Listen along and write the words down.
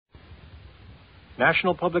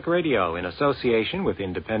National Public Radio, in association with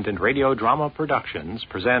Independent Radio Drama Productions,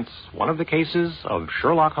 presents one of the cases of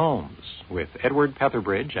Sherlock Holmes, with Edward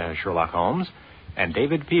Petherbridge as Sherlock Holmes and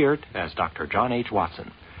David Peart as Dr. John H.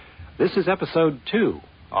 Watson. This is episode 2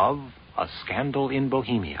 of A Scandal in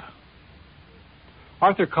Bohemia.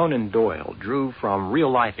 Arthur Conan Doyle drew from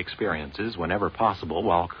real-life experiences whenever possible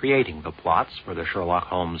while creating the plots for the Sherlock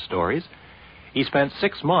Holmes stories. He spent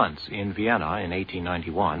 6 months in Vienna in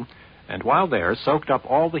 1891, and while there, soaked up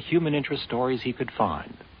all the human interest stories he could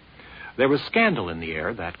find. There was scandal in the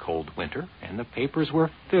air that cold winter, and the papers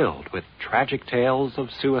were filled with tragic tales of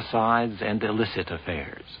suicides and illicit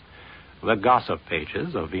affairs. The gossip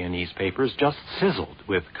pages of Viennese papers just sizzled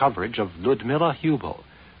with coverage of Ludmilla Hubel,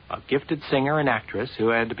 a gifted singer and actress who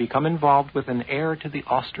had become involved with an heir to the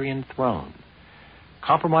Austrian throne.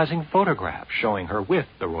 Compromising photographs showing her with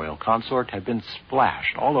the royal consort had been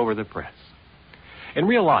splashed all over the press. In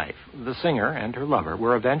real life, the singer and her lover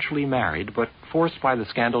were eventually married, but forced by the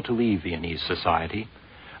scandal to leave Viennese society.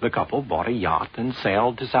 The couple bought a yacht and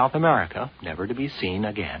sailed to South America, never to be seen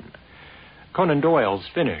again. Conan Doyle's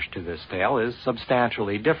finish to this tale is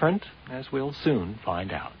substantially different, as we'll soon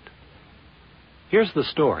find out. Here's the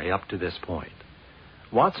story up to this point.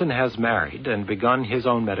 Watson has married and begun his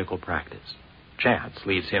own medical practice. Chance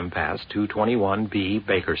leads him past 221B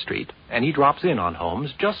Baker Street, and he drops in on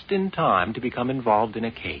Holmes just in time to become involved in a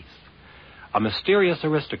case. A mysterious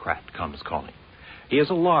aristocrat comes calling. He is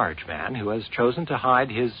a large man who has chosen to hide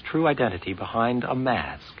his true identity behind a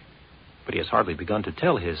mask. But he has hardly begun to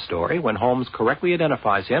tell his story when Holmes correctly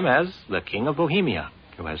identifies him as the King of Bohemia,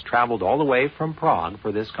 who has traveled all the way from Prague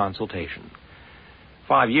for this consultation.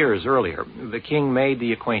 5 years earlier, the king made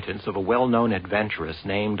the acquaintance of a well-known adventuress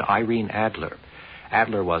named Irene Adler.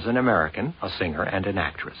 Adler was an American, a singer, and an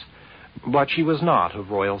actress. But she was not of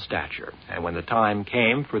royal stature, and when the time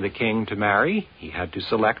came for the king to marry, he had to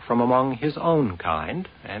select from among his own kind,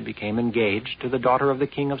 and became engaged to the daughter of the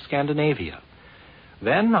King of Scandinavia.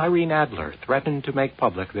 Then Irene Adler threatened to make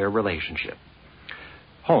public their relationship.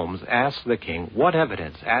 Holmes asks the king what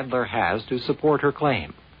evidence Adler has to support her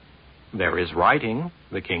claim. "There is writing,"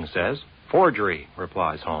 the king says. "Forgery,"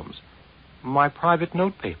 replies Holmes. "My private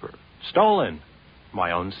notepaper. Stolen.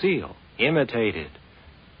 My own seal. Imitated."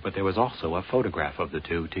 But there was also a photograph of the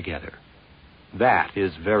two together. "That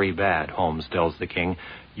is very bad," Holmes tells the king.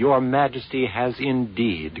 "Your Majesty has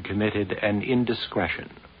indeed committed an indiscretion."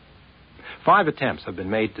 5 attempts have been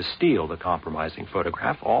made to steal the compromising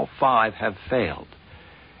photograph. All 5 have failed.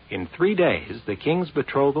 In 3 days, the king's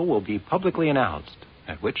betrothal will be publicly announced,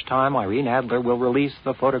 at which time Irene Adler will release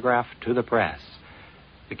the photograph to the press.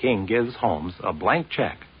 The king gives Holmes a blank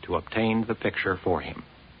check to obtain the picture for him.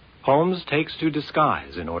 Holmes takes to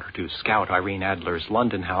disguise in order to scout Irene Adler's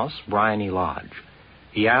London house, Bryony Lodge.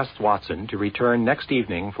 He asks Watson to return next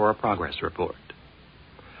evening for a progress report.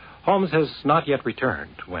 Holmes has not yet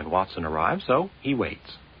returned when Watson arrives, so he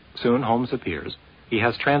waits. Soon Holmes appears. He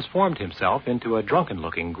has transformed himself into a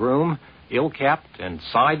drunken-looking groom, ill-kept and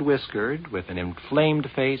side-whiskered, with an inflamed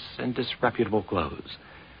face and disreputable clothes.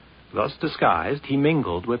 Thus disguised, he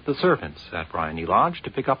mingled with the servants at Bryony Lodge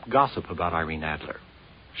to pick up gossip about Irene Adler.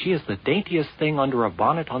 "She is the daintiest thing under a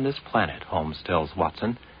bonnet on this planet," Holmes tells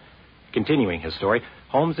Watson. Continuing his story,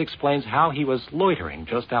 Holmes explains how he was loitering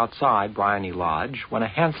just outside Bryony Lodge when a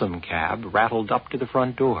hansom cab rattled up to the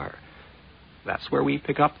front door. That's where we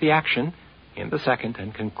pick up the action in the second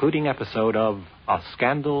and concluding episode of A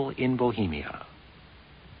Scandal in Bohemia.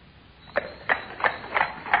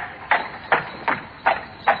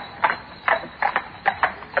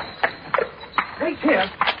 Wait here.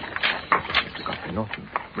 Mr. Godfrey Norton,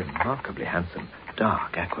 remarkably handsome,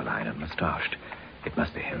 dark, aquiline, and moustached. It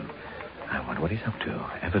must be him. I wonder what he's up to.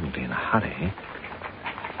 Evidently in a hurry.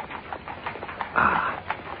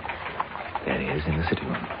 There he is in the sitting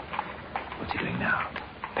room. What's he doing now?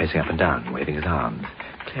 Pacing up and down, waving his arms.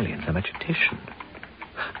 Clearly in some agitation.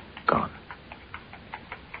 Gone.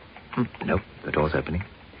 Nope, the door's opening.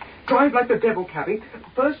 Drive like the devil, cabby.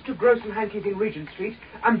 First to Gross and Hankey's in Regent Street,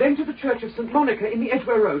 and then to the Church of St. Monica in the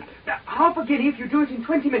Edgware Road. Half a guinea if you do it in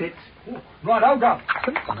 20 minutes. Right, I'll go.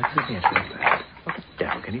 St. Monica's in the Edgware Road. What the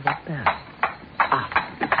devil can he want there?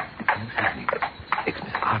 What's happening? It's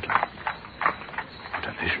Miss Adler. What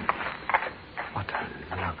a vision. What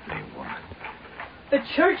a lovely woman. The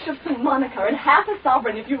Church of St. Monica, and half a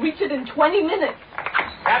sovereign if you reach it in 20 minutes.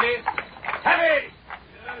 Cabby! Cabby!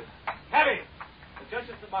 Cabby! The Church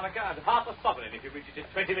of St. Monica and half a sovereign if you reach it in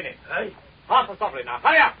 20 minutes. Hey? Half a sovereign now.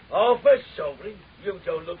 Hurry up! Half a sovereign? You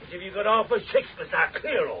don't look as if you got half a sixpence. Now,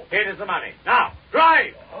 clear off. Here is the money. Now,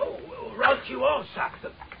 drive! Oh, well, right you are,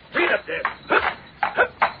 Saxon. Speed up there.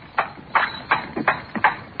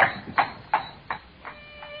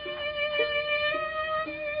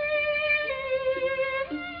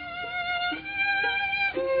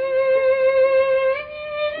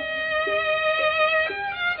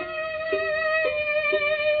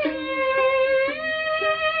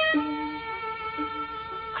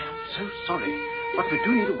 sorry, but we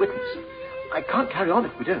do need a witness. I can't carry on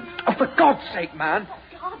if we don't. Oh, for God's sake, man.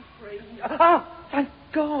 Godfrey. Ah, thank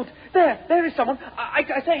God. There is someone. I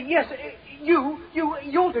say, yes, you'll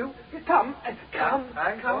do. Come.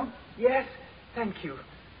 Yes, thank you.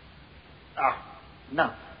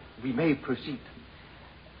 Now, we may proceed.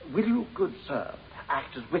 Will you, good sir,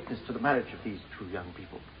 act as witness to the marriage of these two young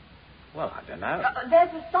people? Well, I don't know. There's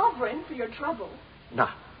a sovereign for your trouble.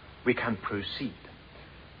 Now, we can proceed.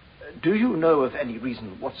 Do you know of any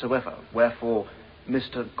reason whatsoever wherefore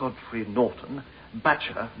Mr. Godfrey Norton,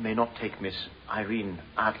 bachelor, may not take Miss Irene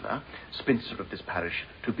Adler, spinster of this parish,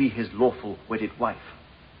 to be his lawful wedded wife?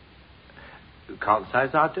 Can't say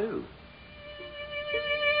as I do.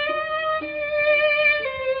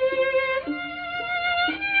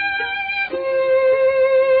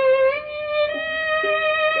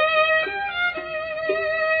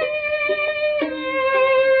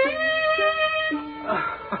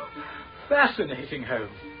 Fascinating, Holmes.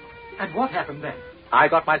 And what happened then? I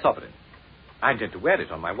got my sovereign. I intend to wear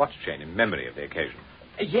it on my watch chain in memory of the occasion.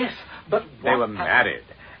 Yes, but They were married,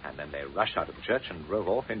 and then they rushed out of the church and drove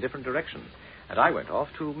off in different directions. And I went off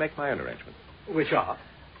to make my own arrangements. Which are?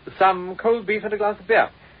 Some cold beef and a glass of beer.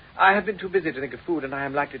 I have been too busy to think of food, and I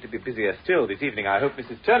am likely to be busier still this evening. I hope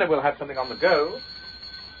Mrs. Turner will have something on the go.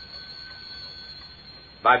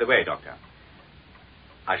 By the way, Doctor,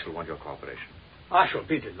 I shall want your cooperation. I shall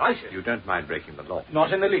be delighted. You don't mind breaking the law?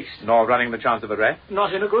 Not in the least. Nor running the chance of arrest?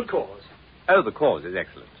 Not in a good cause. Oh, the cause is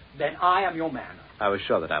excellent. Then I am your man. I was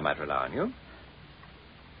sure that I might rely on you.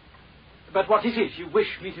 But what is it you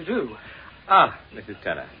wish me to do? Ah, Mrs.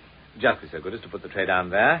 Turner, just be so good as to put the tray down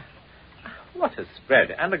there. What a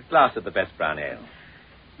spread, and a glass of the best brown ale.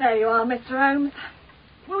 There you are, Mr. Holmes.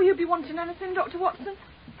 Will you be wanting anything, Dr. Watson?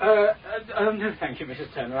 No, thank you,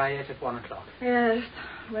 Mrs. Turner. I ate at 1 o'clock. Yes,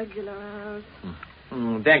 regular hours.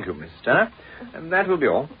 Thank you, Mrs. Turner. And that will be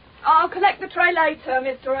all. I'll collect the tray later,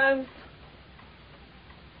 Mr. Holmes.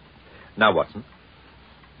 Now, Watson,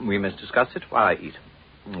 we must discuss it while I eat,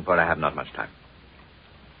 for I have not much time.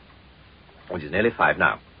 It is nearly 5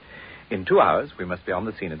 now. In 2 hours, we must be on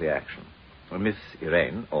the scene of the action. Miss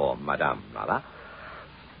Irene, or Madame, rather,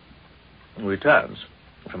 returns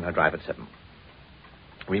from her drive at 7.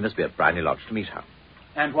 We must be at Briney Lodge to meet her.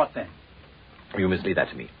 And what then? You must leave that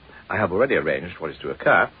to me. I have already arranged what is to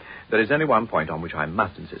occur. There is only one point on which I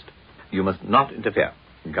must insist. You must not interfere,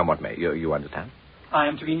 come what may. You understand? I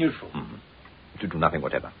am to be neutral. To do nothing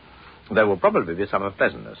whatever. There will probably be some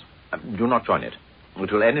unpleasantness. Do not join it.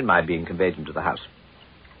 It will end in my being conveyed into the house.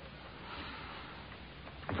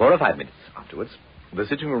 4 or 5 minutes afterwards, the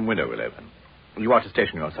sitting room window will open. You are to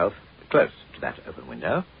station yourself close to that open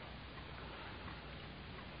window.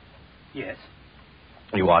 Yes.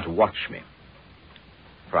 You are to watch me,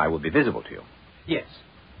 for I will be visible to you. Yes.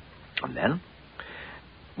 And then,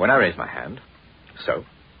 when I raise my hand, so,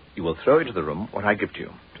 you will throw into the room what I give to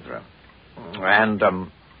you to throw. And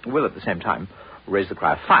will, at the same time, raise the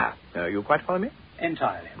cry of fire. You quite follow me?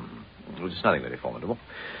 Entirely. Which is nothing very formidable.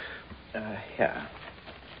 Here.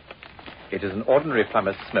 It is an ordinary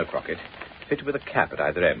plumber's smoke rocket, fitted with a cap at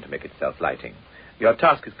either end to make it self-lighting. Your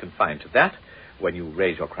task is confined to that. When you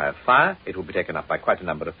raise your cry of fire, it will be taken up by quite a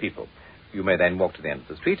number of people. You may then walk to the end of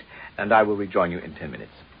the street, and I will rejoin you in 10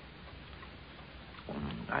 minutes.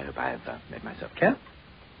 I hope I have made myself clear.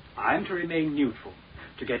 I am to remain neutral,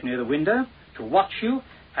 to get near the window, to watch you,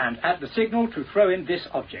 and at the signal to throw in this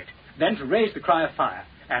object, then to raise the cry of fire,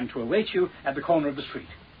 and to await you at the corner of the street.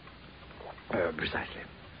 Precisely.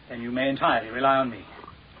 Then you may entirely rely on me.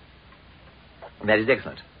 That is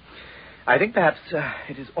excellent. I think perhaps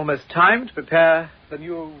it is almost time to prepare the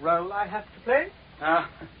new role I have to play.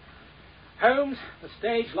 Holmes, the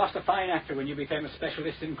stage lost a fine actor when you became a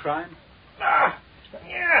specialist in crime.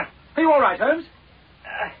 Yeah. Are you all right, Holmes?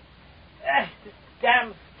 This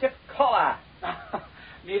damn stiff collar.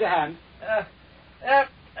 Need a hand? Not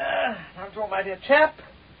at all, my dear chap.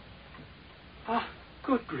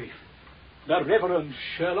 Good grief. The Reverend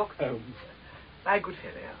Sherlock Holmes. My good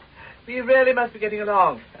fellow, we really must be getting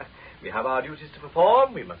along. We have our duties to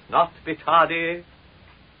perform. We must not be tardy.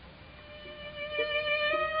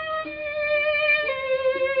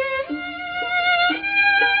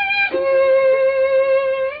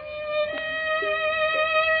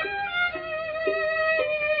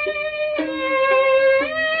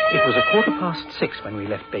 It was 6:15 when we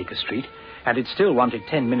left Baker Street, and it still wanted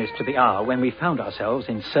 10 minutes to the hour when we found ourselves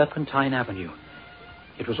in Serpentine Avenue.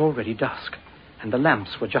 It was already dusk, and the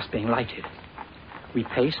lamps were just being lighted. We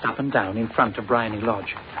paced up and down in front of Briney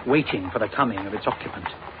Lodge, waiting for the coming of its occupant.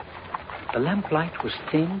 The lamplight was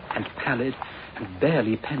thin and pallid and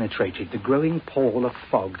barely penetrated the growing pall of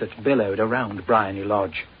fog that billowed around Briony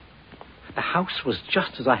Lodge. The house was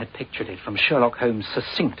just as I had pictured it from Sherlock Holmes'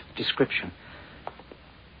 succinct description.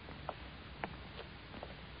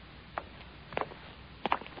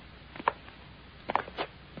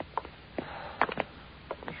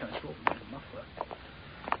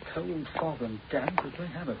 Cold fog and damp would play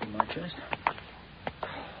havoc in my chest.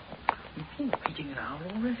 We've been waiting an hour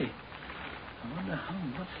already. I wonder how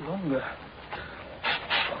much longer.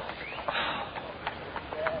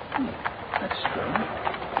 That's strange.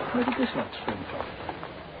 Where did this lot spring from?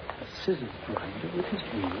 A scissors grinder with his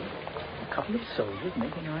wheel, a couple of soldiers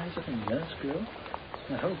making eyes at a nurse girl,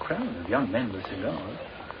 and a whole crowd of young men with cigars.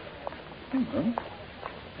 Well,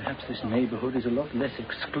 perhaps this neighbourhood is a lot less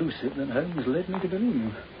exclusive than Holmes led me to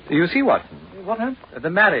believe. You see, Watson, What, Holmes? the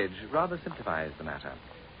marriage rather simplifies the matter.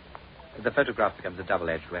 The photograph becomes a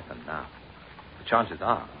double-edged weapon now. The chances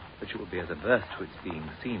are that you will be as averse to its being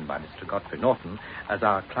seen by Mr. Godfrey Norton as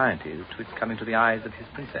our client is to its coming to the eyes of his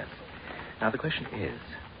princess. Now, the question is,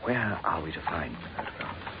 where are we to find the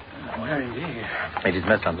photograph? Where indeed? It is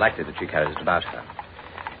most unlikely that she carries it about her.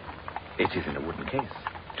 It is in a wooden case,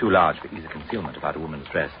 too large for easy concealment about a woman's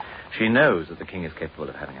dress. She knows that the king is capable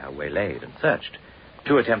of having her waylaid and searched.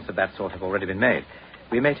 2 attempts of that sort have already been made.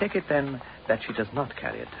 We may take it, then, that she does not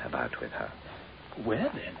carry it about with her. Where,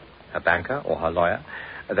 then? Her banker or her lawyer.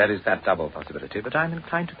 There is that double possibility, but I'm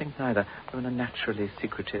inclined to think neither. Women are naturally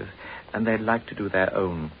secretive, and they like to do their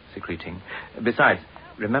own secreting. Besides,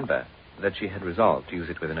 remember that she had resolved to use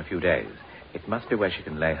it within a few days. It must be where she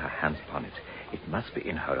can lay her hands upon it. It must be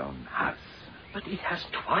in her own house. But it has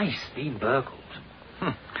twice been burgled.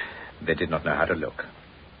 They did not know how to look.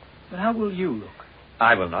 But how will you look?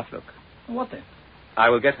 I will not look. What then? I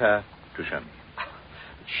will get her to show me. But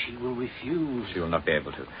she will refuse. She will not be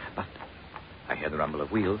able to. But I hear the rumble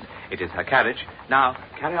of wheels. It is her carriage. Now,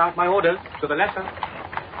 carry out my orders to the letter.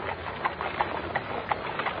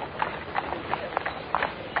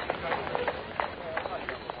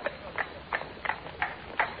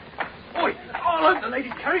 Oi, I'll open the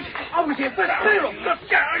lady's carriage. I was here first. Clear off.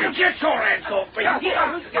 Get your hands off me.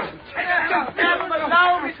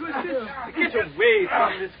 Allow me to assist. Get away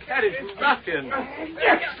from this carriage, you ruffian.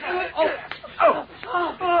 Yes.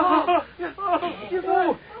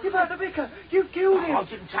 You've had the vicar. You've killed him. I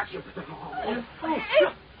didn't touch you. Is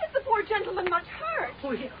the poor gentleman much hurt?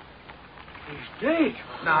 He's dead.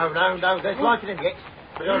 No. There's life in him yet.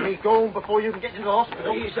 But he'll be gone before you can get to the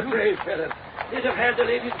hospital. He's a brave fellow. They'd have had the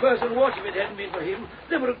lady's purse and watch if it hadn't been for him.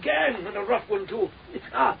 They were a gang, and a rough one, too. It's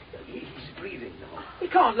hard. He's breathing now. He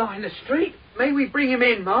can't lie in the street. May we bring him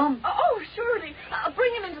in, Mum? Oh, surely.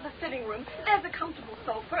 Bring him into the sitting room. There's a comfortable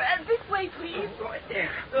sofa. This way, please. Right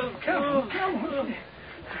there. Come on.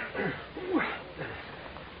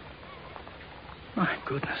 My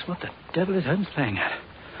goodness, what the devil is Holmes playing at?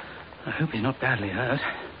 I hope he's not badly hurt.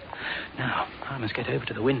 Now, I must get over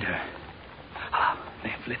to the window.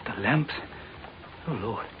 They've lit the lamps. Oh,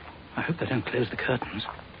 Lord, I hope they don't close the curtains.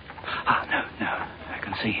 No, I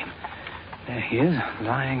can see him. There he is,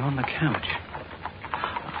 lying on the couch.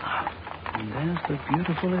 And there's the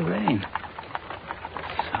beautiful Elaine.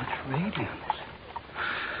 Such radiance.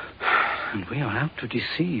 And we are out to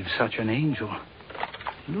deceive such an angel.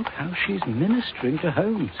 Look how she's ministering to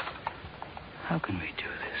Holmes. How can we do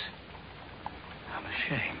this? I'm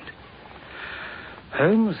ashamed.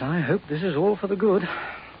 Holmes, I hope this is all for the good.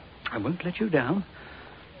 I won't let you down.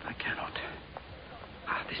 I cannot.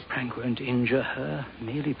 This prank won't injure her,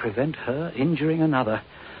 merely prevent her injuring another.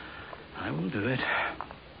 I will do it.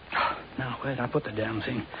 Now, where'd I put the damn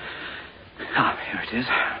thing? Here it is.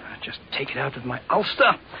 I'll just take it out of my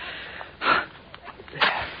ulster.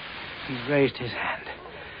 There. He's raised his hand.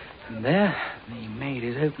 And there, the maid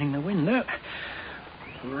is opening the window.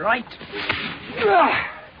 Right.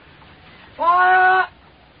 Fire!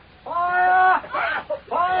 Fire!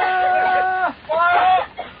 Fire! Fire!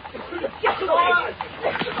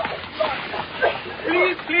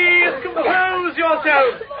 Please, compose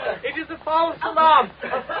yourself. It is a false alarm.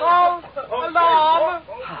 A false alarm.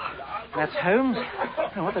 That's Holmes.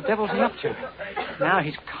 Oh, what the devil's he up to? Now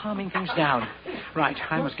he's calming things down. Right,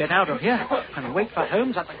 I must get out of here and wait for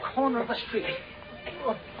Holmes at the corner of the street.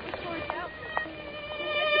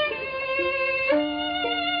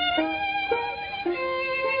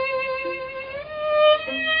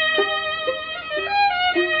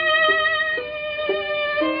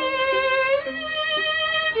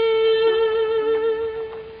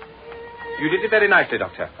 You did it very nicely,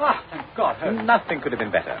 Doctor. Thank God, Holmes. Nothing could have been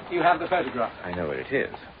better. You have the photograph. I know where it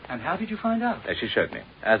is. And how did you find out? She showed me,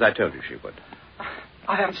 as I told you she would.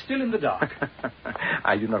 I am still in the dark.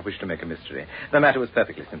 I do not wish to make a mystery. The matter was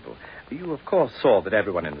perfectly simple. You, of course, saw that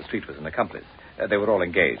everyone in the street was an accomplice. They were all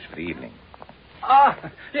engaged for the evening.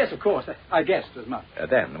 Ah, yes, of course. I guessed as much.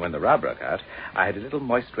 Then, when the row broke out, I had a little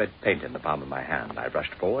moist red paint in the palm of my hand. I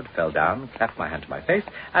rushed forward, fell down, clapped my hand to my face,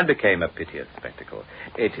 and became a piteous spectacle.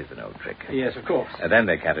 It is an old trick. Yes, of course. Then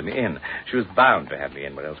they carried me in. She was bound to have me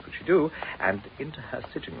in. What else could she do? And into her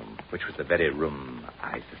sitting room, which was the very room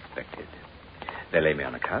I suspected. They lay me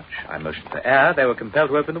on a couch. I motioned for air. They were compelled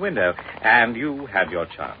to open the window. And you had your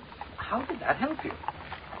chance. How did that help you?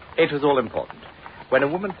 It was all important. When a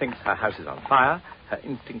woman thinks her house is on fire, her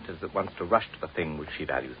instinct is at once to rush to the thing which she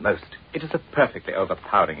values most. It is a perfectly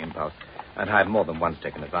overpowering impulse, and I have more than once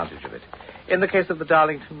taken advantage of it. In the case of the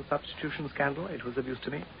Darlington substitution scandal, it was of use to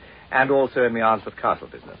me, and also in the Arnsworth Castle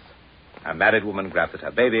business. A married woman grabs at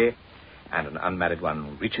her baby, and an unmarried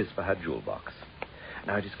one reaches for her jewel box.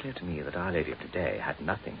 Now, it is clear to me that Our Lady of today had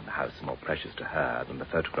nothing in the house more precious to her than the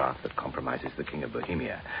photograph that compromises the King of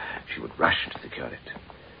Bohemia. She would rush to secure it.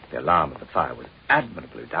 The alarm of the fire was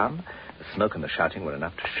admirably done. The smoke and the shouting were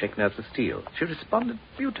enough to shake nerves of steel. She responded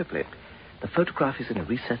beautifully. The photograph is in a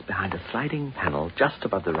recess behind a sliding panel just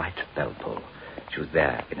above the right bell pull. She was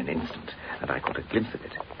there in an instant, and I caught a glimpse of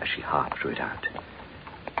it as she half drew it out.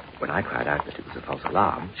 When I cried out that it was a false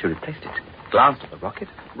alarm, she replaced it, glanced at the rocket,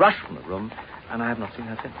 rushed from the room, and I have not seen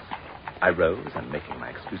her since. I rose and, making my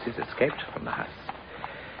excuses, escaped from the house.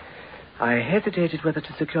 I hesitated whether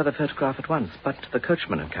to secure the photograph at once, but the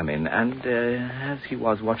coachman had come in, and as he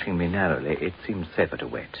was watching me narrowly, it seemed safer to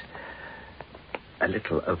wait. A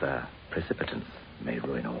little over-precipitance may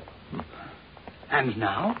ruin all. And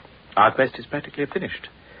now? Our quest is practically finished.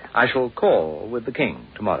 I shall call with the king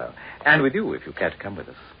tomorrow, and with you if you care to come with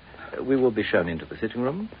us. We will be shown into the sitting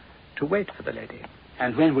room to wait for the lady.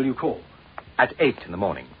 And when will you call? At 8 in the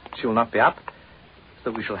morning. She will not be up,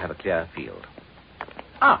 so we shall have a clear field.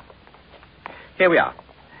 Here we are.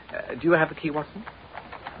 Do you have the key, Watson?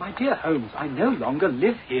 My dear Holmes, I no longer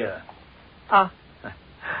live here. Of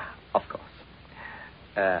course.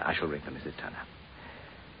 I shall ring for Mrs.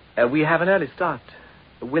 Turner. We have an early start.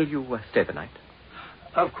 Will you stay the night?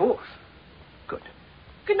 Of course. Good.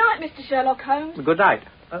 Good night, Mr. Sherlock Holmes. Good night.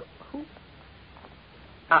 Who?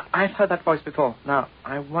 I've heard that voice before. Now,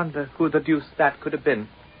 I wonder who the deuce that could have been.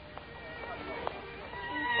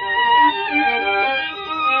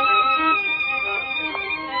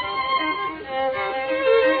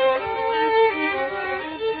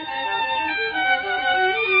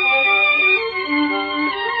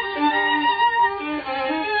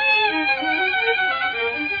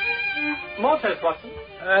 More toast, Watson?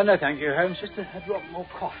 No, thank you, Holmes. Just a drop more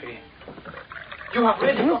coffee. You have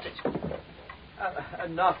really got it.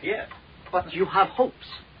 Not yet. But you have hopes.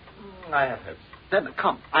 I have hopes. Then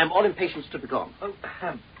come. I am all impatience to be gone. Oh,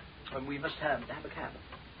 we must have a cab.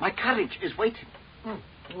 My carriage is waiting.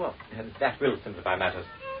 Well, that will simplify matters.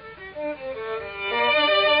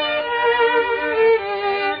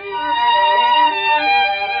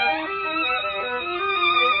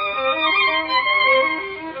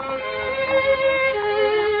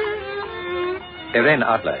 Irene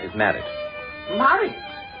Adler is married. Married?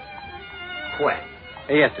 When?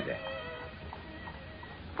 Yesterday.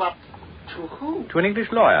 But to whom? To an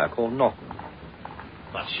English lawyer called Norton.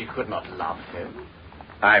 But she could not love him.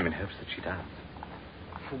 I'm in hopes that she does.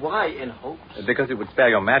 Why in hopes? Because it would spare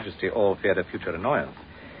your majesty all fear of future annoyance.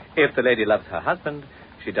 If the lady loves her husband,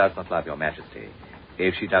 she does not love your majesty.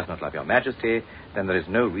 If she does not love your majesty, then there is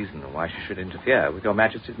no reason why she should interfere with your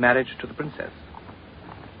majesty's marriage to the princess.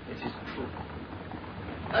 This is true.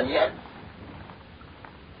 And yet...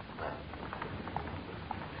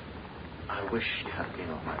 I wish she had been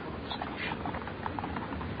on my own station.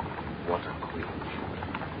 What a queen she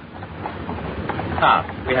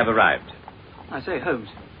would. We have arrived. I say, Holmes,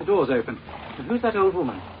 the door's open. And who's that old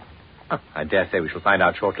woman? I dare say we shall find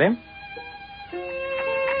out shortly.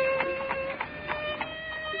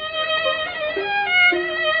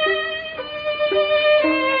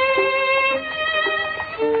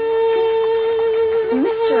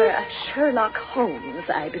 Mr. Sherlock Holmes,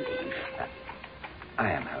 I believe.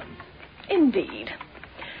 I am Holmes. Indeed.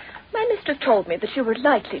 My mistress told me that you were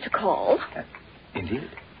likely to call. Indeed.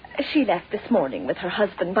 She left this morning with her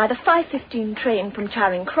husband by the 5:15 train from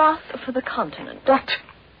Charing Cross for the continent. What?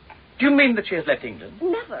 Do you mean that she has left England?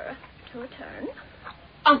 Never to return.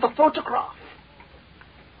 And the photograph.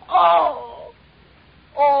 Oh,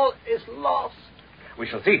 all is lost. We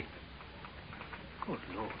shall see. Good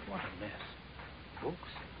Lord, what a mess.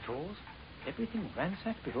 Books, drawers, everything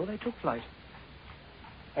ransacked before they took flight.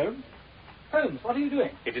 Holmes? Holmes, what are you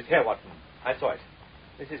doing? It is here, Watson. I saw it.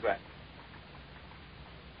 This is where.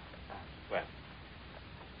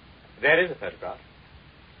 There is a photograph.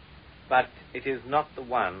 But it is not the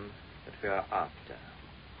one that we are after.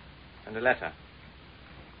 And a letter.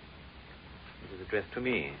 It is addressed to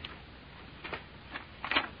me.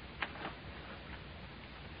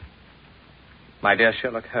 My dear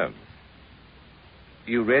Sherlock Holmes,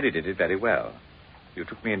 you really did it very well. You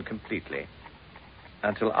took me in completely.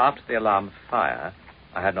 Until after the alarm of fire,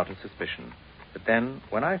 I had not a suspicion. But then,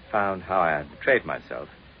 when I found how I had betrayed myself,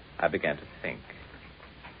 I began to think.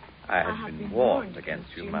 I had been warned against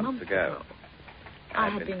you months ago. I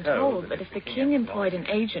had been told that if the king employed an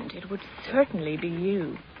agent, it would certainly be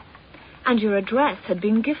you. And your address had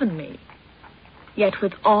been given me. Yet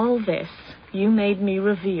with all this, you made me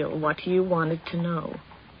reveal what you wanted to know.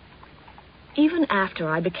 Even after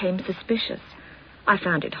I became suspicious, I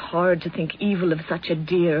found it hard to think evil of such a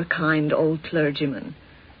dear, kind old clergyman.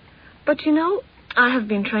 But you know, I have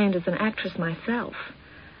been trained as an actress myself.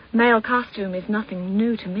 Male costume is nothing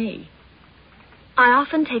new to me. I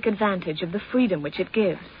often take advantage of the freedom which it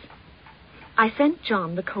gives. I sent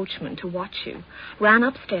John, the coachman, to watch you, ran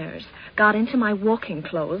upstairs, got into my walking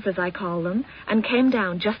clothes, as I call them, and came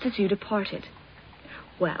down just as you departed.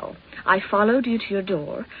 Well, I followed you to your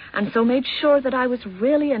door, and so made sure that I was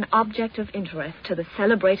really an object of interest to the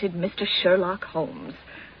celebrated Mr. Sherlock Holmes.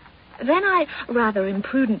 Then I rather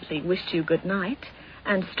imprudently wished you good night,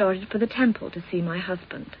 and started for the temple to see my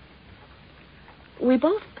husband. We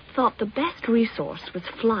both thought the best resource was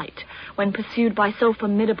flight when pursued by so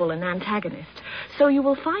formidable an antagonist, so you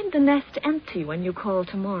will find the nest empty when you call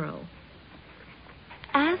tomorrow.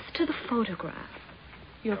 As to the photograph,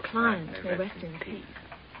 your client may rest in peace.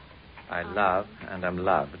 I love and am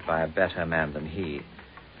loved by a better man than he.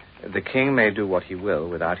 The king may do what he will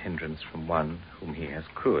without hindrance from one whom he has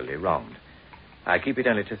cruelly wronged. I keep it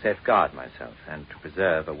only to safeguard myself and to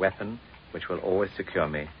preserve a weapon which will always secure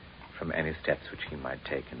me from any steps which he might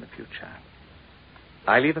take in the future.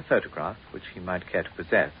 I leave a photograph which he might care to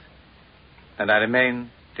possess, and I remain,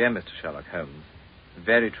 dear Mr. Sherlock Holmes,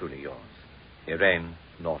 very truly yours, Irene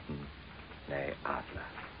Norton, née Adler.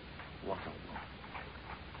 What a woman.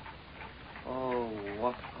 Oh,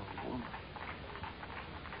 what a woman.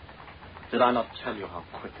 Did I not tell you how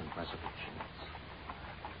quick and resolute she was?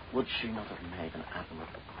 Would she not have made an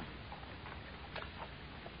admirable queen?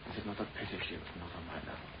 Is it not a pity she was not on my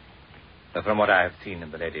level? From what I have seen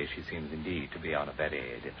in the lady, she seems indeed to be on a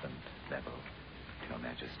very different level, Your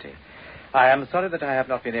Majesty. I am sorry that I have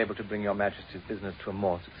not been able to bring Your Majesty's business to a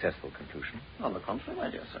more successful conclusion. On the contrary, my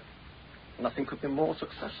dear sir. Nothing could be more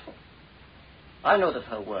successful. I know that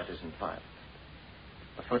her word isn't violent.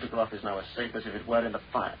 The photograph is now as safe as if it were in the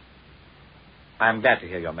fire. I am glad to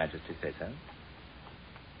hear Your Majesty say so.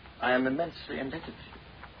 I am immensely indebted to you.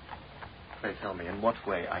 Pray tell me in what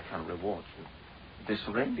way I can reward you. This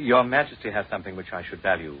ring? Your Majesty has something which I should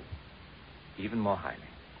value even more highly.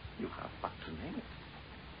 You have but to name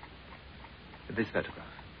it. This photograph.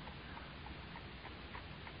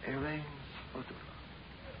 Irene's photograph.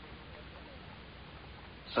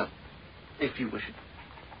 Sir, if you wish it.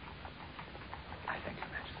 I thank Your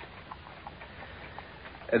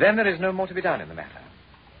Majesty. Then there is no more to be done in the matter.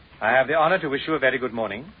 I have the honor to wish you a very good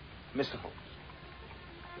morning. Mr. Holmes.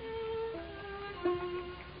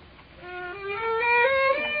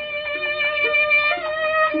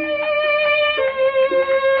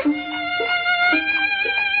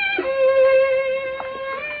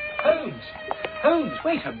 Holmes,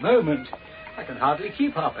 wait a moment. I can hardly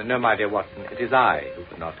keep up. No, my dear Watson, it is I who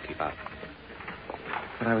could not keep up.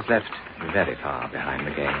 But I was left very far behind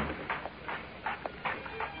the game.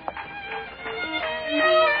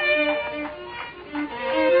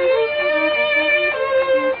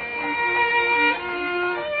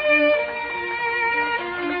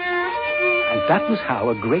 And that was how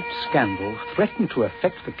a great scandal threatened to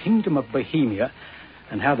affect the kingdom of Bohemia,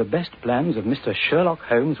 and how the best plans of Mr. Sherlock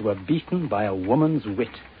Holmes were beaten by a woman's wit.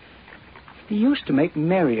 He used to make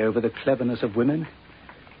merry over the cleverness of women,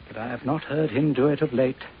 but I have not heard him do it of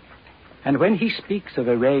late. And when he speaks of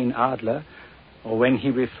Irene Adler, or when he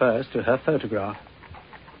refers to her photograph,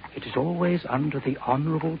 it is always under the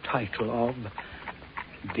honorable title of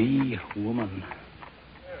The Woman.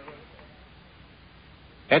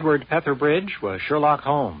 Edward Petherbridge was Sherlock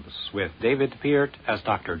Holmes, with David Peart as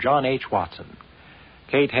Dr. John H. Watson.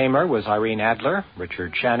 Kate Hamer was Irene Adler,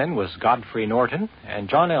 Richard Shannon was Godfrey Norton, and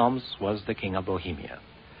John Elmes was the King of Bohemia.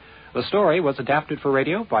 The story was adapted for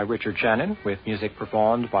radio by Richard Shannon, with music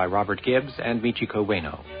performed by Robert Gibbs and Michiko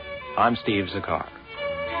Ueno. I'm Steve Zakar.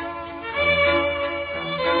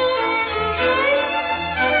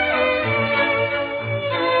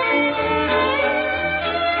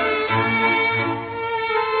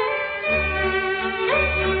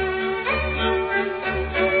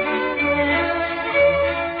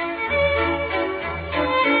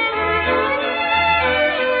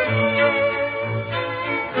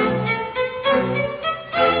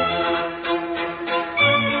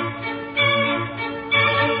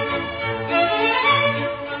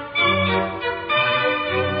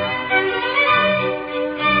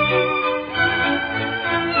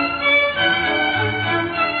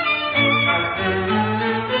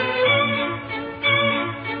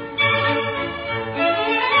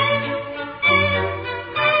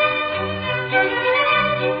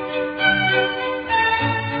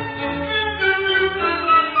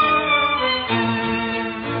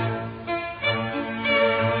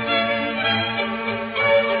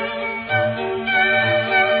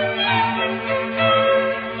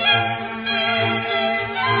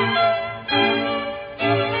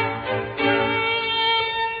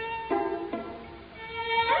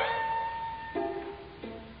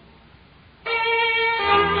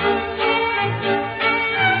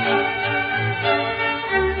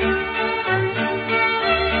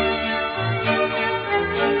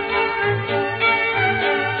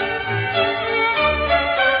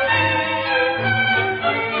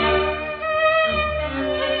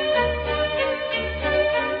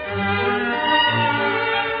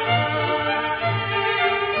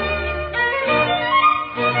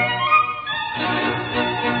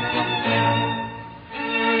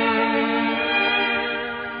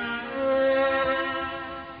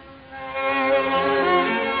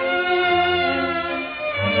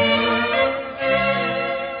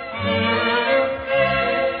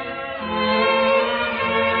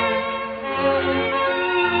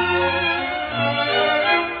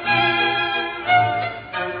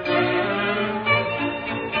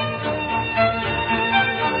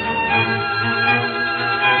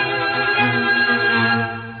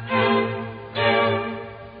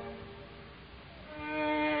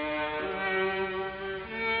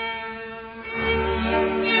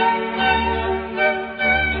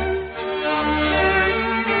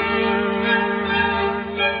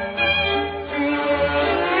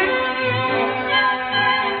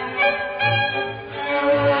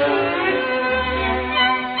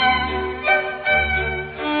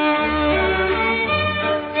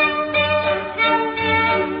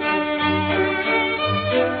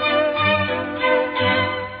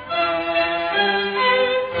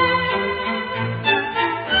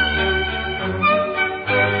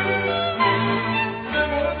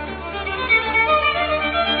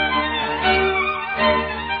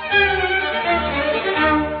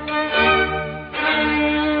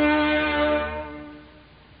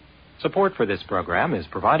 Support for this program is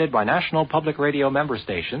provided by National Public Radio member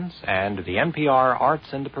stations and the NPR Arts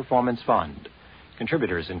and Performance Fund.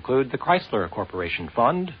 Contributors include the Chrysler Corporation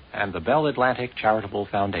Fund and the Bell Atlantic Charitable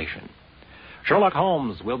Foundation. Sherlock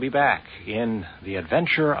Holmes will be back in The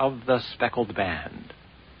Adventure of the Speckled Band.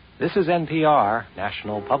 This is NPR,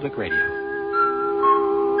 National Public Radio.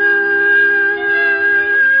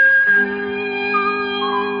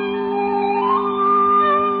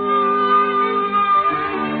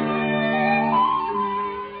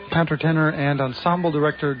 Countertenor and ensemble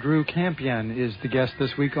director Drew Campion is the guest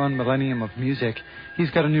this week on Millennium of Music.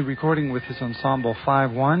 He's got a new recording with his ensemble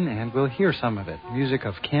 5-1, and we'll hear some of it. Music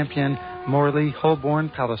of Campion, Morley, Holborn,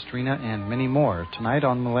 Palestrina, and many more tonight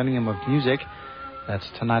on Millennium of Music. That's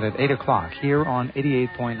tonight at 8 o'clock here on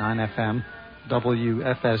 88.9 FM,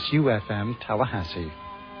 WFSU-FM, Tallahassee.